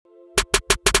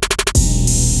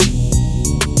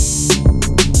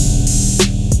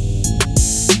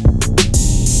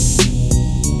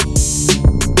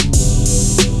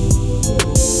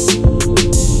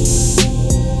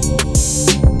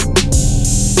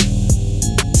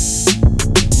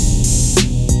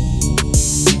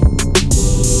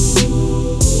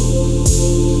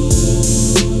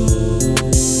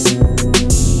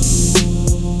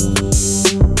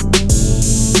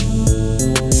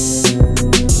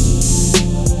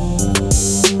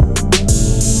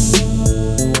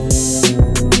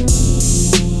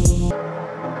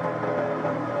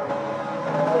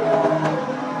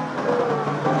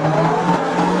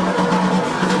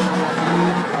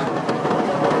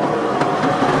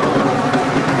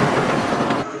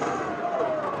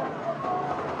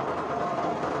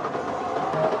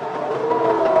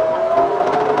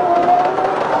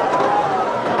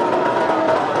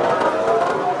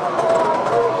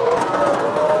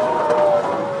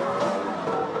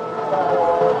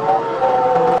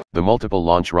The Multiple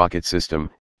Launch Rocket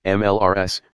System,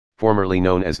 MLRS, formerly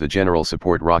known as the General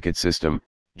Support Rocket System,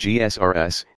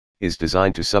 GSRS, is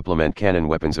designed to supplement cannon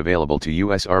weapons available to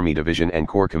U.S. Army Division and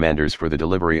Corps commanders for the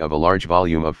delivery of a large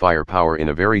volume of firepower in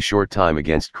a very short time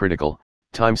against critical,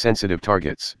 time-sensitive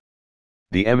targets.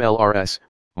 The MLRS,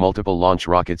 Multiple Launch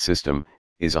Rocket System,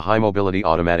 is a high-mobility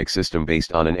automatic system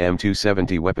based on an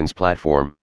M270 weapons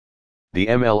platform. The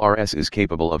MLRS is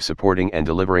capable of supporting and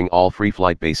delivering all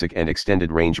free-flight basic and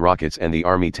extended-range rockets and the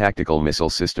Army Tactical Missile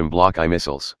System Block I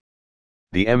missiles.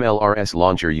 The MLRS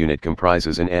launcher unit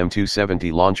comprises an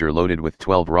M270 launcher loaded with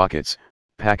 12 rockets,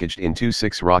 packaged in two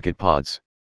 6-rocket pods.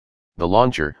 The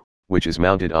launcher, which is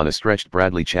mounted on a stretched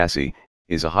Bradley chassis,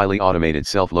 is a highly automated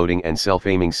self-loading and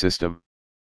self-aiming system.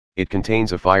 It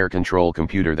contains a fire control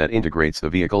computer that integrates the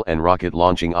vehicle and rocket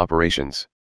launching operations.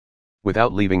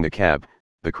 Without leaving the cab,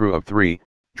 the crew of 3,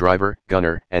 driver,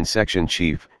 gunner, and section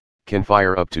chief, can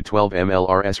fire up to 12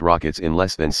 MLRS rockets in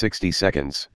less than 60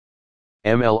 seconds.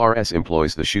 MLRS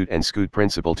employs the shoot and scoot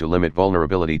principle to limit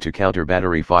vulnerability to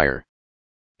counter-battery fire.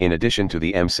 In addition to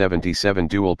the M77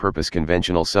 dual-purpose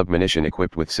conventional submunition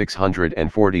equipped with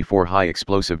 644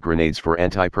 high-explosive grenades for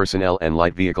anti-personnel and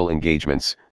light vehicle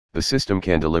engagements, the system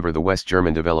can deliver the West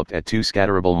German-developed AT-2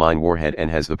 scatterable mine warhead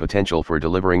and has the potential for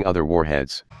delivering other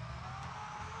warheads.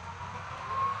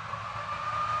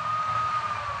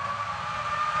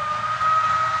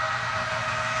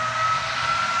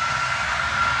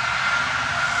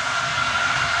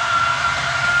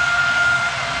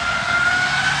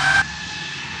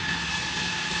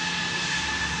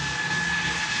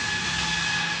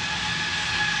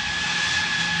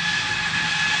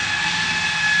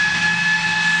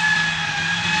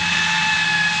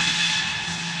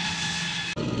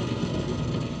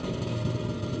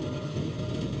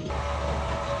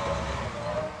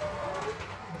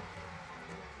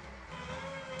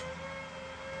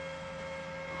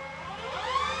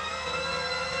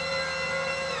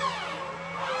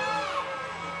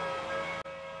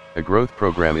 A growth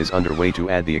program is underway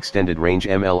to add the extended range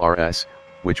MLRS,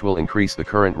 which will increase the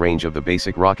current range of the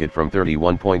basic rocket from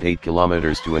 31.8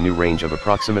 kilometers to a new range of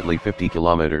approximately 50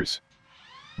 kilometers.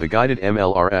 The guided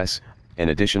MLRS, an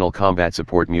additional combat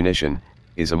support munition,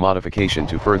 is a modification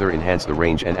to further enhance the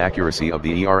range and accuracy of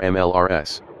the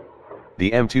ER-MLRS.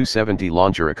 The M270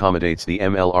 launcher accommodates the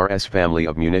MLRS family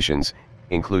of munitions,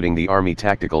 including the Army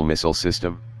Tactical Missile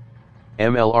System.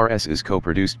 MLRS is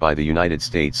co-produced by the United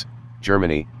States,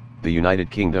 Germany, the United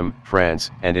Kingdom,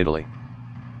 France, and Italy.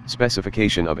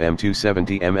 Specification of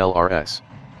M270 MLRS.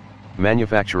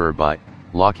 Manufacturer by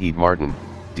Lockheed Martin,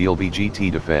 Diehl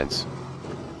BGT Defense.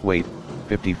 Weight,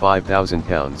 55,000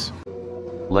 pounds.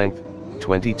 Length,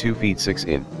 22 feet 6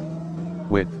 in.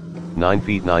 Width, 9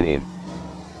 feet 9 in.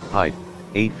 Height,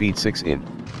 8 feet 6 in.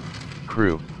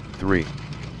 Crew, 3.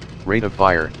 Rate of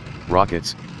fire,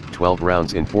 rockets, 12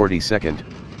 rounds in 40 second,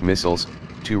 missiles,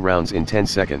 2 rounds in 10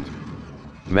 second.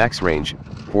 Max range,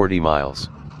 40 miles.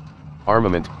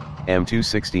 Armament,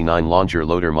 M269 launcher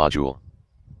loader module.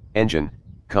 Engine,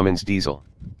 Cummins diesel.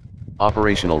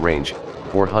 Operational range,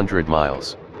 400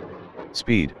 miles.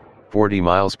 Speed, 40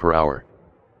 miles per hour.